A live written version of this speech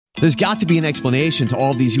There's got to be an explanation to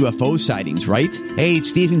all of these UFO sightings, right? Hey,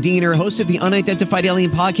 it's Stephen Diener, host of the Unidentified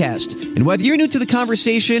Alien Podcast. And whether you're new to the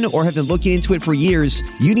conversation or have been looking into it for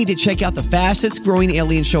years, you need to check out the fastest growing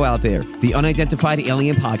alien show out there, the Unidentified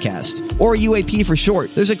Alien Podcast, or UAP for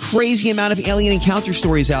short. There's a crazy amount of alien encounter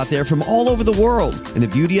stories out there from all over the world. And the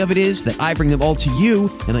beauty of it is that I bring them all to you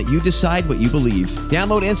and let you decide what you believe.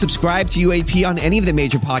 Download and subscribe to UAP on any of the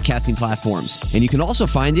major podcasting platforms. And you can also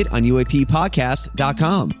find it on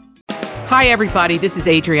UAPpodcast.com. Hi, everybody. This is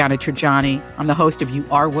Adriana Trajani. I'm the host of You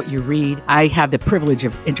Are What You Read. I have the privilege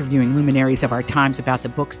of interviewing luminaries of our times about the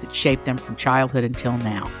books that shaped them from childhood until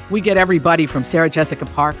now. We get everybody from Sarah Jessica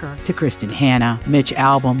Parker to Kristen Hanna, Mitch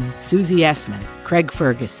Albom, Susie Essman, Craig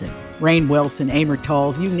Ferguson, Rainn Wilson, Amor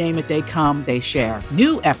Tolls, you name it, they come, they share.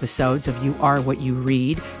 New episodes of You Are What You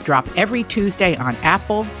Read drop every Tuesday on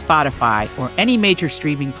Apple, Spotify, or any major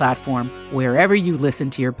streaming platform wherever you listen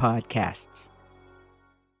to your podcasts.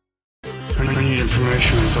 I need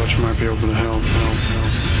information I thought you might be able to help.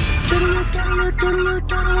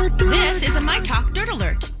 This is a My Talk Dirt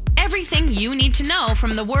Alert. Everything you need to know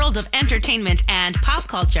from the world of entertainment and pop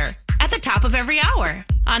culture at the top of every hour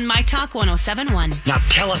on My Talk 107.1. Now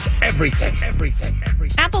tell us everything.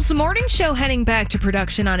 Apple's morning show heading back to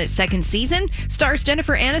production on its second season. Stars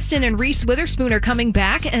Jennifer Aniston and Reese Witherspoon are coming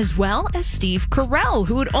back, as well as Steve Carrell,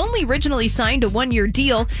 who had only originally signed a one-year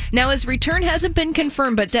deal. Now his return hasn't been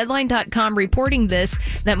confirmed, but Deadline.com reporting this,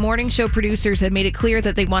 that morning show producers had made it clear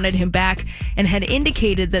that they wanted him back and had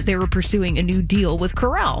indicated that they were pursuing a new deal with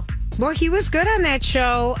Carrell. Well, he was good on that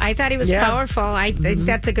show. I thought he was powerful. I think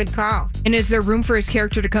that's a good call. And is there room for his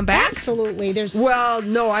character to come back? Absolutely. Well,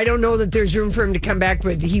 no, I don't know that there's room for him to come back,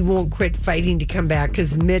 but he won't quit fighting to come back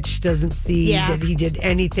because Mitch doesn't see that he did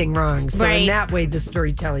anything wrong. So in that way, the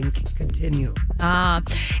storytelling can continue.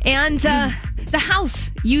 The house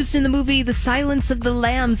used in the movie The Silence of the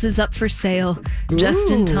Lambs is up for sale just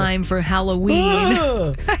in time for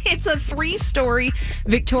Halloween. It's a 3-story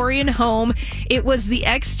Victorian home. It was the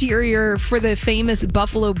exterior for the famous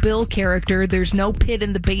Buffalo Bill character. There's no pit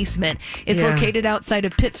in the basement. It's located outside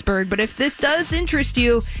of Pittsburgh, but if this does interest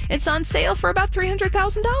you, it's on sale for about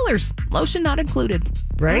 $300,000. Lotion not included.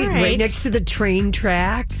 Right next to the train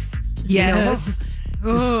tracks. Yes.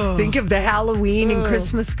 Think of the Halloween and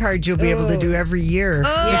Christmas cards you'll be able to do every year.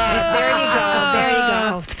 There you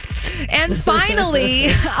go. And finally,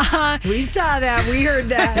 we saw that. We heard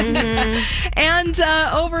that. And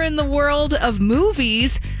over in the world of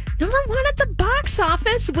movies, number one at the box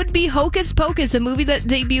office would be Hocus Pocus, a movie that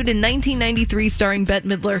debuted in 1993 starring Bette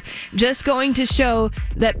Midler. Just going to show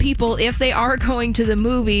that people, if they are going to the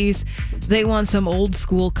movies, they want some old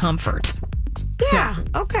school comfort. Yeah,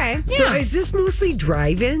 okay. So is this mostly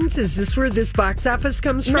drive-ins? Is this where this box office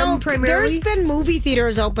comes from primarily? There's been movie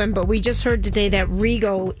theaters open, but we just heard today that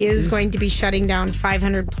Regal is going to be shutting down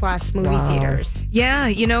 500-plus movie theaters.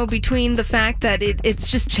 Yeah, between the fact that it's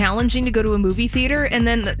just challenging to go to a movie theater, and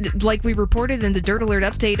then, like we reported in the Dirt Alert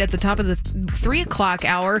update at the top of the 3 o'clock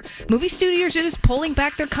hour, movie studios are just pulling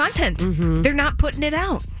back their content. They're not putting it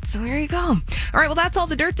out. So there you go. All right, well, that's all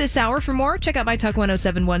the dirt this hour. For more, check out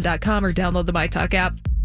MyTalk1071.com or download the MyTalk app.